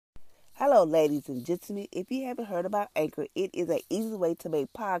Hello, ladies and gentlemen. If you haven't heard about Anchor, it is an easy way to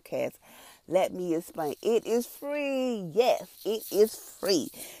make podcasts. Let me explain. It is free. Yes, it is free.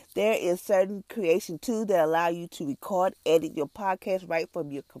 There is certain creation tools that allow you to record, edit your podcast right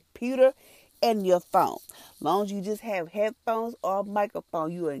from your computer and your phone. As long as you just have headphones or a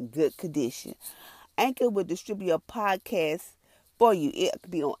microphone, you are in good condition. Anchor will distribute your podcast for you. It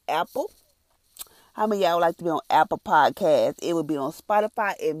could be on Apple. How many of y'all would like to be on Apple Podcasts? It would be on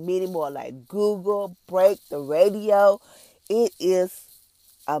Spotify and many more like Google, Break, the radio. It is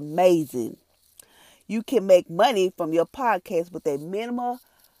amazing. You can make money from your podcast with a minimum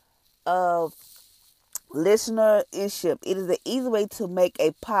of listenership. It is an easy way to make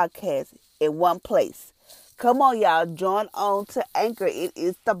a podcast in one place. Come on, y'all. Join on to Anchor. It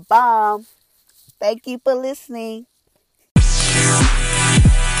is the bomb. Thank you for listening.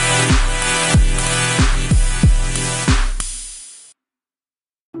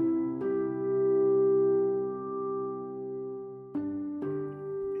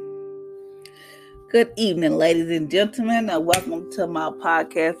 Good evening, ladies and gentlemen, and welcome to my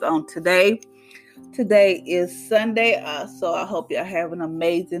podcast on today. Today is Sunday, so I hope y'all have an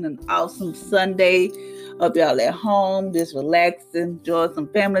amazing and awesome Sunday. Hope y'all at home, just relaxing, enjoy some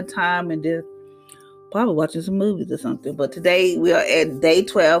family time, and just probably watching some movies or something. But today we are at day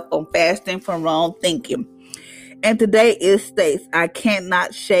 12 on fasting from wrong thinking. And today it states, I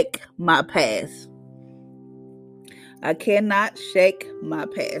cannot shake my past. I cannot shake my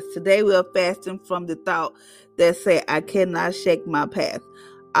past. Today we are fasting from the thought that say, I cannot shake my past.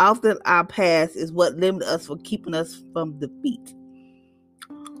 Often our past is what limits us from keeping us from defeat.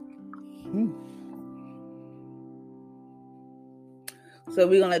 So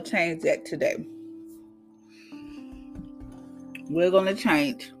we're going to change that today. We're going to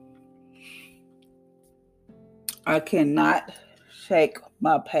change. I cannot shake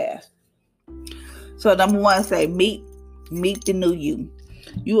my past. So number one, say meet the new you.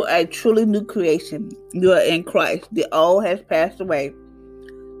 You are a truly new creation. You are in Christ. The old has passed away.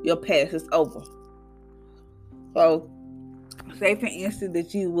 Your past is over. So, say for instance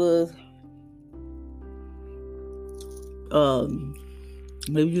that you was,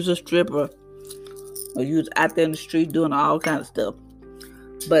 maybe you was a stripper, or you was out there in the street doing all kinds of stuff.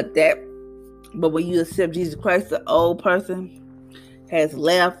 But when you accept Jesus Christ, the old person has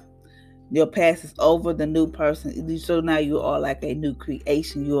left. Your past is over, the new person. So now you are like a new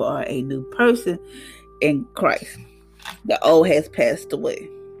creation. You are a new person in Christ. The old has passed away.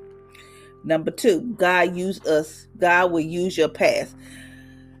 Number two, God will use your past.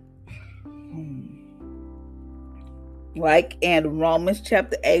 Like in Romans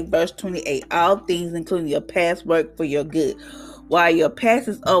chapter 8, verse 28, all things, including your past, work for your good. While your past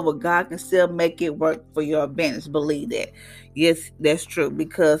is over, God can still make it work for your advantage. Believe that. Yes, that's true.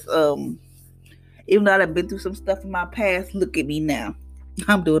 Because even though I've been through some stuff in my past, look at me now.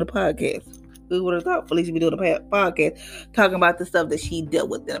 I'm doing a podcast. Who would have thought Felicia be doing a podcast talking about the stuff that she dealt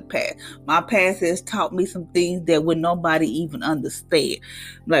with in the past? My past has taught me some things that would nobody even understand.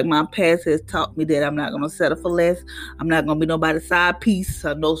 Like my past has taught me that I'm not going to settle for less. I'm not going to be nobody's side piece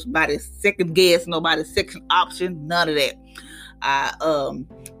or nobody's second guess, nobody's second option, none of that.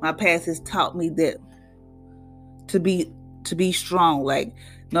 My past has taught me that to be strong. Like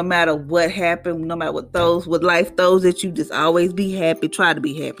no matter what happened, no matter what life throws at you, just always be happy. Try to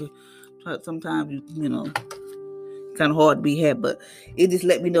be happy. Sometimes kind of hard to be happy, but it just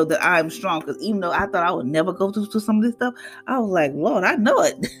let me know that I'm strong. Because even though I thought I would never go through some of this stuff, I was like, Lord, I know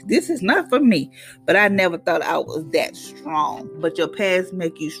it. This is not for me. But I never thought I was that strong. But your past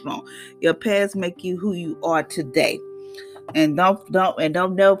make you strong. Your past make you who you are today. And don't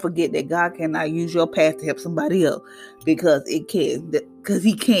never forget that God cannot use your past to help somebody else, because it can. Because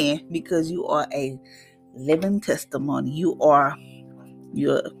He can. Because you are a living testimony. You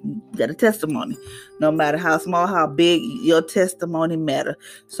got a testimony. No matter how small, how big, your testimony matter.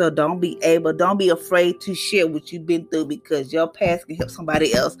 So don't be afraid to share what you've been through, because your past can help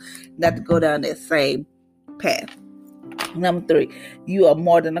somebody else not to go down that same path. Number 3, you are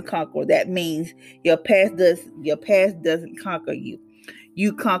more than a conqueror. That means your past doesn't conquer you.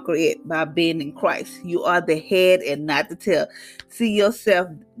 You conquer it by being in Christ. You are the head and not the tail. See yourself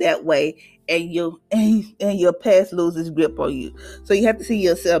that way, and your past loses grip on you. So you have to see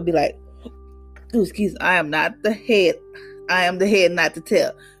yourself, be like, oh, excuse me, I am not the head. I am the head, not the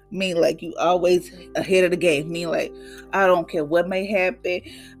tail. Mean like you always ahead of the game. Mean like I don't care what may happen.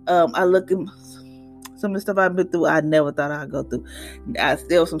 I look at some of the stuff I've been through, I never thought I'd go through.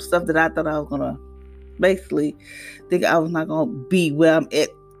 There was some stuff that I thought I was going to basically think I was not going to be where I'm at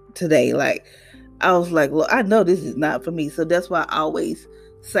today. Like, I was like, look, I know this is not for me. So that's why I always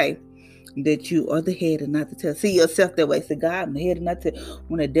say, that you are the head and not the tail. See yourself that way. Say, God, I'm the head and not the tail.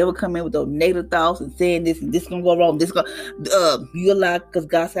 When the devil come in with those negative thoughts and saying this and this gonna go wrong, this gonna you lie, because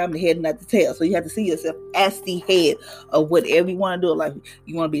God said I'm the head and not the tail. So you have to see yourself as the head of whatever you want to do. Like,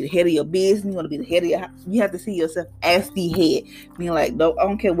 you want to be the head of your business, you want to be the head of your house. You have to see yourself as the head. Meaning, like, no, I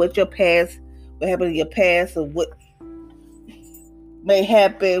don't care what your past, what happened in your past, or what may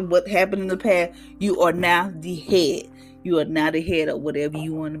happen, what happened in the past. You are now the head. You are now the head of whatever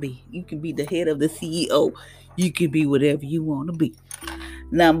you want to be. You can be the head of the CEO. You can be whatever you want to be.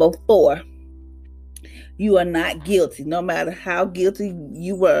 Number 4, you are not guilty. No matter how guilty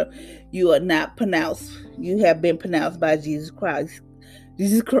you were, you are not pronounced. You have been pronounced by Jesus Christ.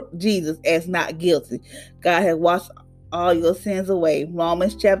 Jesus as not guilty. God has washed all your sins away.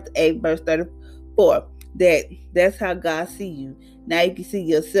 Romans chapter 8, verse 34. That's how God sees you. Now you can see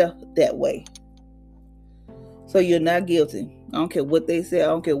yourself that way. So you're not guilty. I don't care what they say. I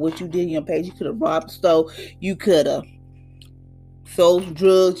don't care what you did in your past. You could have robbed the store. You could have sold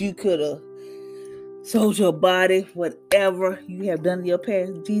drugs. You could have sold your body. Whatever you have done in your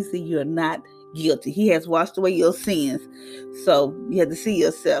past, Jesus, you're not guilty. He has washed away your sins. So you have to see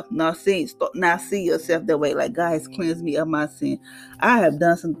yourself. Now see yourself that way. Like, God has cleansed me of my sin. I have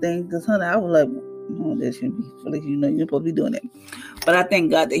done some things. Because, honey, I was like, oh, that shouldn't be foolish. You know, you're supposed to be doing it. But I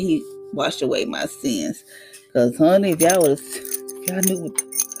thank God that He washed away my sins. Because, honey, if y'all knew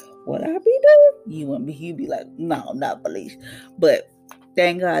what I be doing, you'd be like, no, not police. But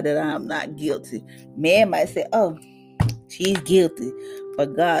thank God that I'm not guilty. Man might say, oh, she's guilty.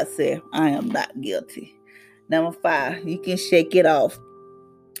 But God said, I am not guilty. Number 5, you can shake it off.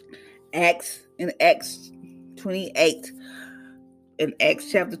 Acts 28. In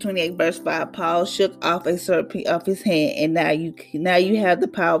Acts chapter 28, verse 5, Paul shook off a serpent off his hand, and now you have the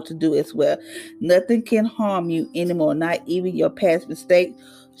power to do as well. Nothing can harm you anymore, not even your past mistake,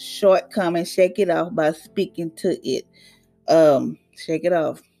 shortcoming. Shake it off by speaking to it. Shake it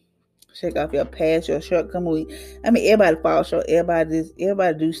off. Shake off your past, your shortcoming. I mean, everybody falls short. Everybody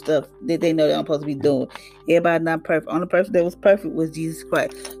do stuff that they know they're not supposed to be doing. Everybody not perfect. Only person that was perfect was Jesus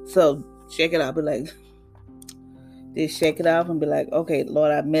Christ. So shake it off. Be like, just shake it off and be like, okay,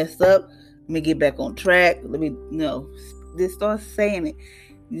 Lord, I messed up. Let me get back on track. Just start saying it.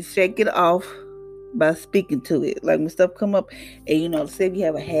 You shake it off by speaking to it. Like, when stuff come up, and say if you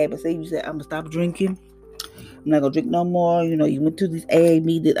have a habit, say you say, I'm gonna stop drinking. I'm not gonna drink no more. You went to this AA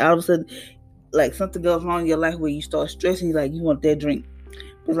meeting. All of a sudden, like, something goes wrong in your life where you start stressing. Like, you want that drink.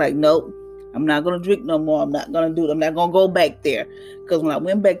 It's like, nope, I'm not gonna drink no more. I'm not gonna do it. I'm not gonna go back there. Because when I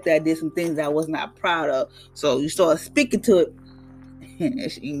went back there, I did some things I was not proud of. So you start speaking to it,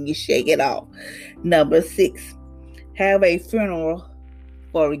 and you shake it off. Number 6, have a funeral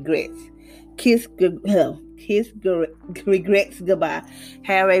for regrets. Kiss regrets goodbye.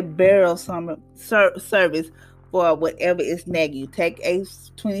 Have a burial service for whatever is nagging you. Take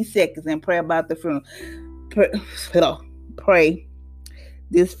 20 seconds and pray about the funeral. Pray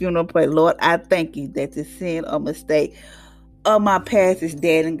this funeral prayer. Lord, I thank you that the sin or mistake of my past is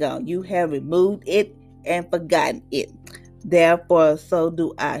dead and gone. You have removed it and forgotten it. Therefore, so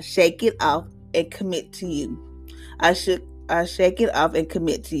do I. Shake it off and commit to you. I shake it off and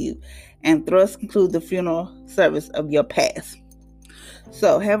commit to you. And thus conclude the funeral service of your past.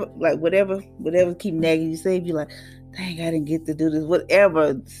 So have like whatever keep nagging you. Say if you're like, dang, I didn't get to do this.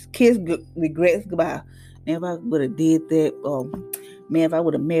 Whatever. Kiss regrets goodbye. Man, if I would have did that, man, if I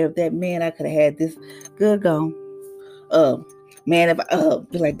would have married that man, I could have had this. Good gone. Man, if I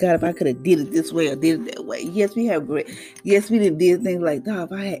be like, God, if I could have did it this way or did it that way. Yes, we have great. Yes, we did things like, dog,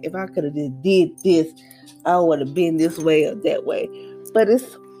 if I could have just did this, I would have been this way or that way. But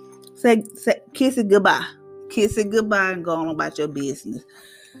it's say kiss it goodbye. Kiss it goodbye and go on about your business.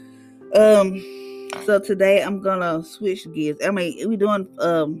 So today I'm gonna switch gears. I mean, we're doing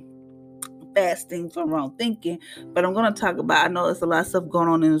fasting from wrong thinking, but I'm going to talk about, I know there's a lot of stuff going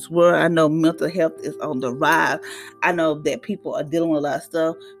on in this world. I know mental health is on the rise. I know that people are dealing with a lot of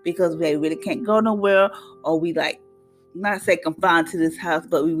stuff because we really can't go nowhere, or we not say confined to this house,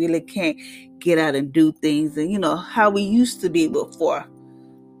 but we really can't get out and do things, and how we used to be before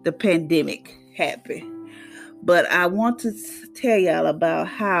the pandemic happened. But I want to tell y'all about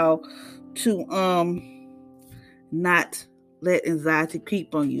how to not let anxiety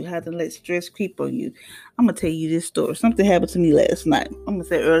creep on you, how to let stress creep on you. I'm going to tell you this story. Something happened to me last night. I'm going to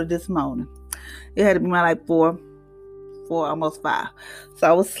say early this morning. It had to be my 4, almost 5. So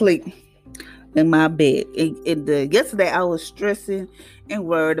I was asleep in my bed. And yesterday I was stressing and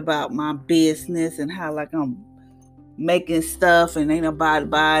worried about my business and how I'm making stuff and ain't nobody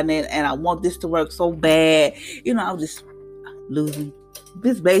buying it. And I want this to work so bad. I was just losing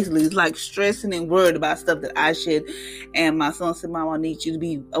this basically is like stressing and worried about stuff that I should. And my son said, Mom, I want you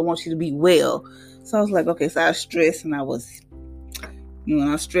to be well. So I was like, okay. So I was stressed, and I was,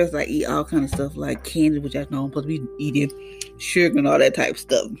 I stressed. I eat all kind of stuff like candy, which I know I'm supposed to be eating, sugar and all that type of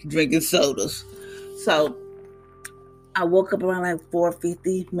stuff, drinking sodas. So I woke up around like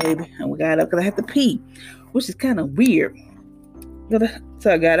 4:50 maybe, and we got up because I had to pee, which is kind of weird.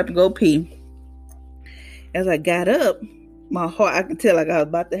 So I got up and go pee. As I got up, my heart, I could tell like I was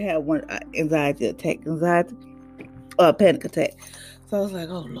about to have one panic attack. So I was like,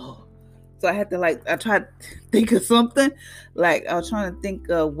 oh Lord. So I had to I tried to think of something. Like I was trying to think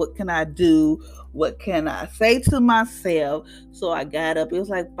of what can I do? What can I say to myself? So I got up. It was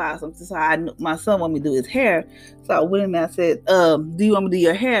like 5 something. So I knew my son wanted me to do his hair. So I went in there and I said, do you want me to do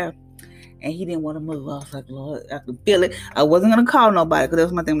your hair? And he didn't want to move. I was like, Lord, I could feel it. I wasn't going to call nobody because that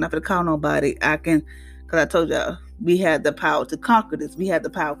was my thing. I'm not going to call nobody. Because I told y'all, we had the power to conquer this. We had the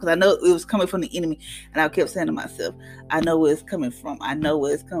power because I know it was coming from the enemy. And I kept saying to myself, I know where it's coming from. I know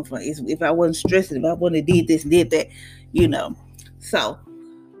where it's coming from. If I wasn't stressing, if I wouldn't have did this, did that, So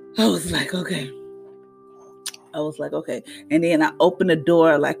I was like, okay. And then I opened the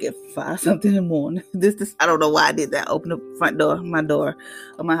door like at 5 something in the morning. This I don't know why I did that. I opened the front door, my door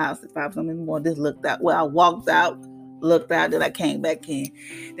of my house at 5 something in the morning. Just looked out. Well, I walked out, looked out, then I came back in.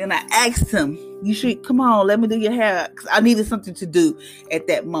 Then I asked him, you should come on, let me do your hair. Because I needed something to do at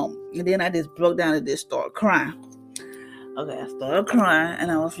that moment. And then I just broke down and just started crying. Okay, I started crying and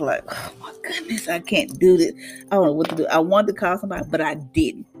I was like, oh my goodness, I can't do this. I don't know what to do. I wanted to call somebody, but I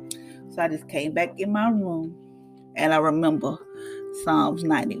didn't. So I just came back in my room. And I remember Psalms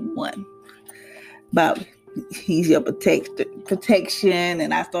 91 about he's your protection.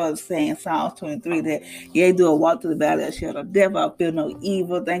 And I started saying Psalms 23 that, yea, do a walk through the valley of shadow of death, I'll feel no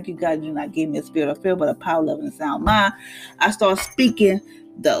evil. Thank you, God, you do not give me a spirit of fear, but a power, love, and sound mind. I started speaking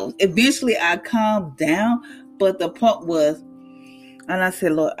those. Eventually, I calmed down, but the point was, and I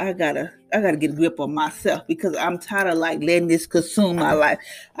said, Lord, I gotta get a grip on myself because I'm tired of letting this consume my life.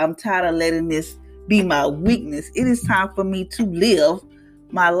 I'm tired of letting this be my weakness. It is time for me to live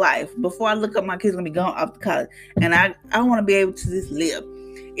my life. Before I look up, my kids are going to be gone off to college. And I want to be able to just live.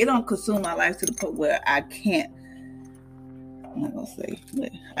 It don't consume my life to the point where I can't, I'm not going to say,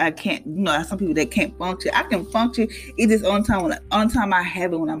 but I can't, some people that can't function. I can function. It is on time I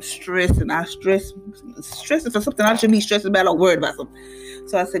have it when I'm stressed, and I stressing for something I shouldn't be stressed about or worried about something.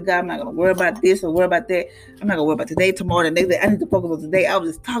 So I said, God, I'm not going to worry about this or worry about that. I'm not going to worry about today, tomorrow, the next day. I need to focus on today. I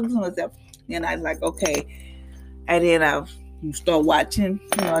was just talking to myself. And I was like, okay. And then I start watching.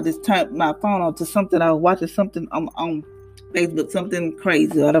 I just turned my phone on to something. I was watching something on Facebook, something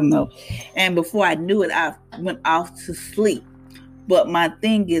crazy. I don't know. And before I knew it, I went off to sleep. But my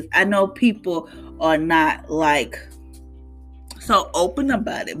thing is, I know people are not so open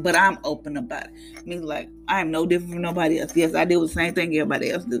about it, but I'm open about it. I mean, I am no different from nobody else. Yes, I did the same thing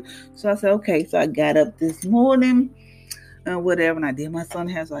everybody else do. So I said, okay. So I got up this morning and whatever, and I did my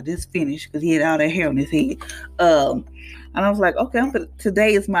son's hair. So I just finished because he had all that hair on his head. And I was like, okay,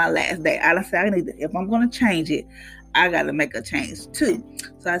 today is my last day. I said, if I'm going to change it, I got to make a change too.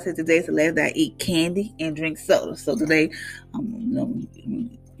 So I said, today's the last day I eat candy and drink soda. So today, I'm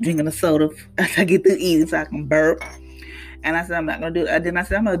drinking a soda after I get through eating so I can burp. And I said, I'm not going to do it. Then I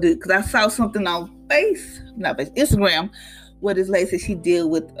said, I'm going to do it because I saw something on Instagram where this lady said she deal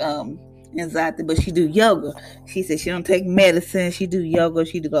with anxiety, but she do yoga. She said she don't take medicine. She do yoga.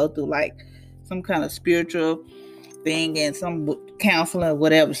 She go through some kind of spiritual thing and some counseling,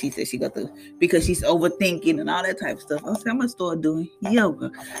 whatever she said she go through because she's overthinking and all that type of stuff. I said, I'm going to start doing yoga.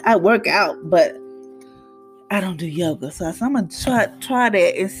 I work out, but I don't do yoga. So I said, I'm going to try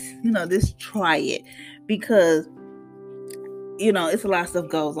that and, just try it because it's a lot of stuff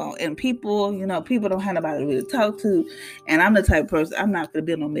goes on. And people, people don't have nobody to really talk to. And I'm the type of person, I'm not going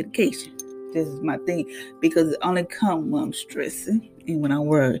to be on medication. This is my thing. Because it only comes when I'm stressing and when I'm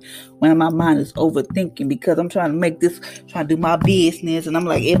worried. When my mind is overthinking because I'm trying to do my business. And I'm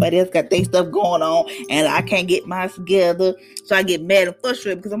like, everybody else got their stuff going on. And I can't get mine together. So I get mad and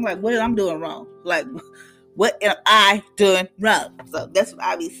frustrated because I'm like, what am I doing wrong? What am I doing wrong? So that's what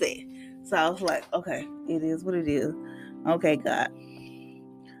I be saying. So I was like, okay, it is what it is. Okay, God.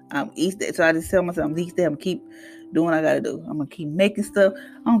 Each day. So I just tell myself, each day I'm going to keep doing what I got to do. I'm going to keep making stuff.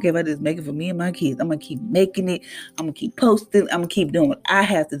 I don't care if I just make it for me and my kids. I'm going to keep making it. I'm going to keep posting. I'm going to keep doing what I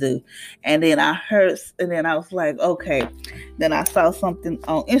have to do. And then I was like, okay. Then I saw something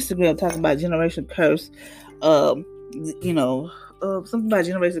on Instagram talking about generational curse. Something about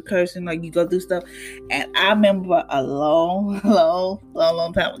generational curse and you go through stuff. And I remember a long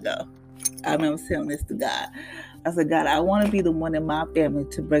time ago, I remember telling this to God. I said, God, I want to be the one in my family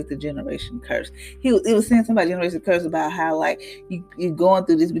to break the generation curse. He was saying something about generation curse, about how like you going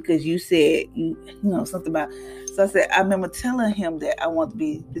through this because you said you know something about. So I said, I remember telling him that I want to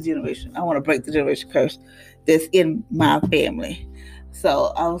be the generation. I want to break the generation curse that's in my family.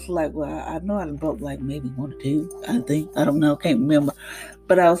 So I was like, well, I know I broke like maybe 1 or 2. I think, I don't know, can't remember.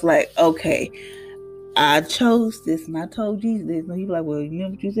 But I was like, okay, I chose this, and I told Jesus this, and he was like, well, you know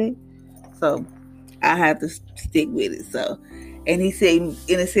what you said? So I have to stick with it. So, and he said, and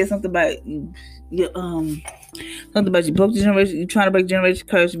it said something about you broke the generation. You trying to break generation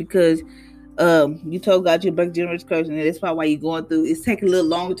curse because you told God you break generation curse, and that's probably why you're going through. It's taking a little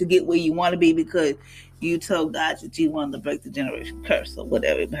longer to get where you want to be because you told God that you wanted to break the generation curse or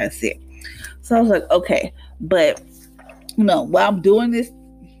whatever it has said. So I was like, okay, but while I'm doing this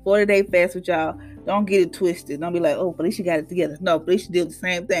 40-day fast with y'all, don't get it twisted. Don't be like, oh, Felicia got it together. No, Felicia did the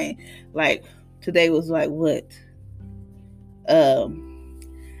same thing. Like today was like what?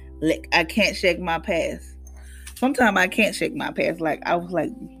 Like I can't shake my past. Sometimes I can't shake my past. Like I was like,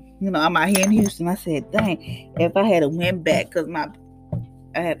 I'm out here in Houston. I said, dang, if I had went back, because I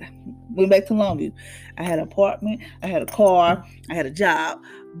went back to Longview. I had an apartment, I had a car, I had a job,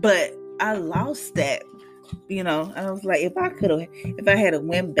 but I lost that. I was like, if I had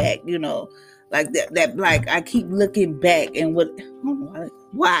went back, like that, like I keep looking back, and I don't know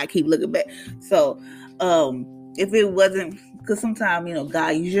why I keep looking back. So, if it wasn't, because sometimes,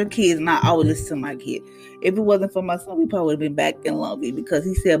 God use your kids, and I always listen to my kid. If it wasn't for my son, we probably would have been back in Longview, because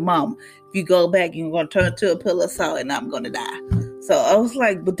he said, Mom, if you go back, you're going to turn into a pillar of salt, and I'm going to die. So I was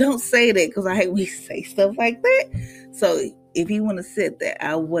like, but don't say that, because I hate when you say stuff like that. So if he wouldn't have said that,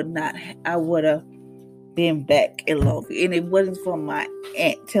 I would have been back in Longview. And it wasn't from my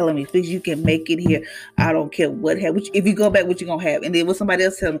aunt telling me, please, you can make it here. I don't care what happens. If you go back, what you gonna have? And then was somebody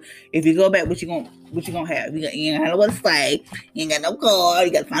else telling me, if you go back, what you gonna have? You ain't got nowhere to stay. You ain't got no car.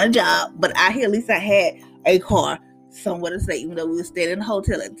 You got to find a job. But at least I had a car, somewhere to stay. Even though we were staying in a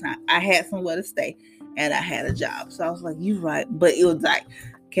hotel at the time, I had somewhere to stay, and I had a job. So I was like, you're right. But it was like,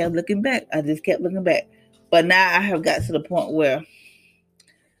 kept looking back. I just kept looking back. But now I have got to the point where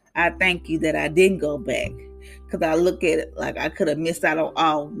I thank you that I didn't go back, because I look at it like I could have missed out on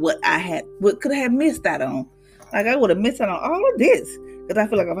all what could I have missed out on. Like I would have missed out on all of this, because I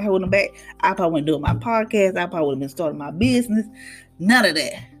feel like if I went back, I probably wouldn't doing my podcast. I probably would have been starting my business. None of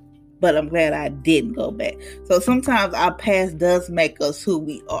that. But I'm glad I didn't go back. So sometimes our past does make us who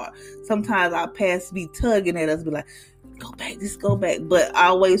we are. Sometimes our past be tugging at us, be like, go back, just go back. But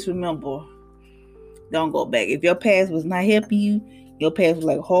always remember, don't go back. If your past was not helping you, your past was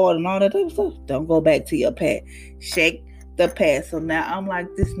like hard and all that type of stuff, don't go back to your past. Shake the past. So now I'm like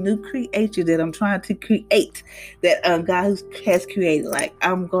this new creature that I'm trying to create, that God has created. Like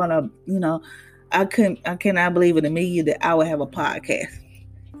I'm gonna, I cannot believe in a million that I would have a podcast.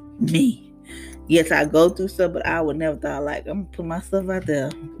 Me. Yes, I go through stuff, but I would never thought like I'm gonna put myself out there.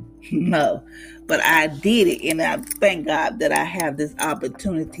 No, but I did it, and I thank God that I have this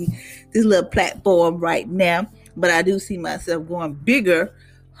opportunity, this little platform right now. But I do see myself going bigger,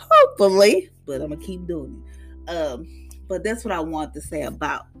 hopefully. But I'm gonna keep doing it. But that's what I want to say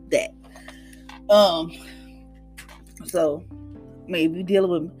about that. So maybe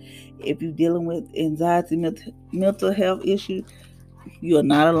if you're dealing with anxiety, mental health issues, you are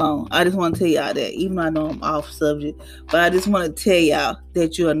not alone. I just want to tell y'all that, even though I know I'm off subject, but I just want to tell y'all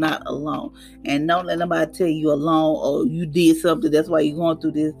that you are not alone. And don't let nobody tell you alone or you did something, that's why you're going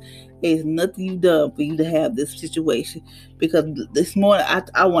through this. There's nothing you done for you to have this situation. Because this morning,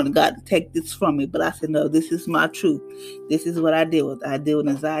 I wanted God to take this from me, but I said, no, this is my truth. This is what I deal with. I deal with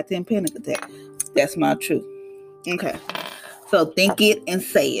anxiety and panic attack. That's my truth. Okay. So think it and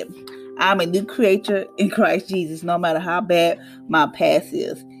say it. I'm a new creature in Christ Jesus. No matter how bad my past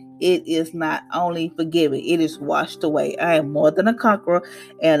is, it is not only forgiven, it is washed away. I am more than a conqueror,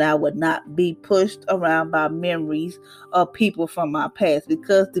 and I would not be pushed around by memories of people from my past.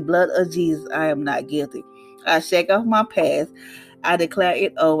 Because the blood of Jesus, I am not guilty. I shake off my past. I declare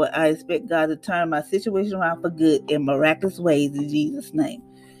it over. I expect God to turn my situation around for good in miraculous ways in Jesus' name.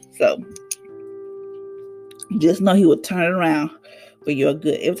 So just know He will turn it around for your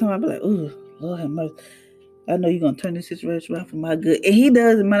good. Every time I be like, "Ooh, Lord have mercy," I know you're going to turn this situation around for my good. And He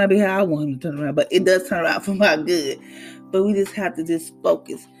does. It might not be how I want Him to turn around, but it does turn around for my good. But we just have to just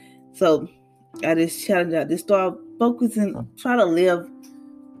focus. So I just challenge y'all. Just start focusing. Try to live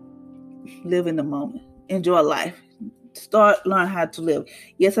in the moment. Enjoy life. Learn how to live.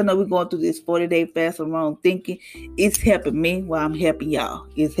 Yes, I know we're going through this 40-day fast of wrong thinking. It's helping me while I'm helping y'all.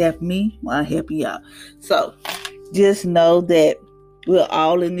 It's helping me while I'm helping y'all. So just know that we're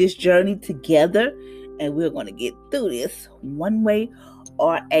all in this journey together, and we're going to get through this one way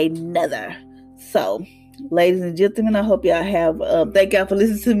or another. So, ladies and gentlemen, I hope y'all have, thank y'all for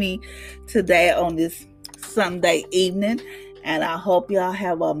listening to me today on this Sunday evening. And I hope y'all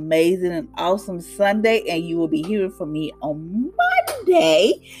have an amazing and awesome Sunday, and you will be hearing from me on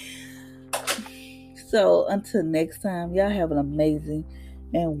Monday. So until next time, y'all have an amazing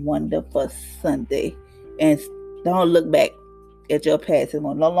and wonderful Sunday. And don't look back at your past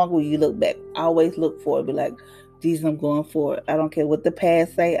anymore. No longer will you look back. Always look forward. Be like, Jesus, I'm going forward. I don't care what the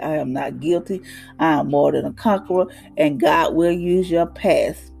past say. I am not guilty. I am more than a conqueror. And God will use your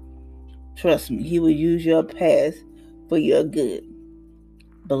past. Trust me, He will use your past for your good.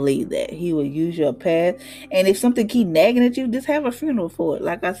 Believe that. He will use your past. And if something keep nagging at you, just have a funeral for it.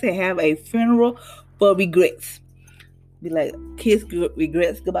 Like I said, have a funeral for regrets. Be like, kiss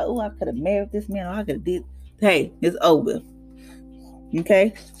regrets goodbye. Oh, I could have married this man, or I could have did. Hey, it's over.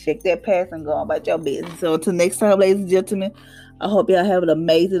 Okay? Check that past and go on about your business. So until next time, ladies and gentlemen, I hope y'all have an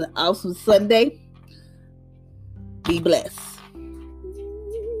amazing, awesome Sunday. Be blessed.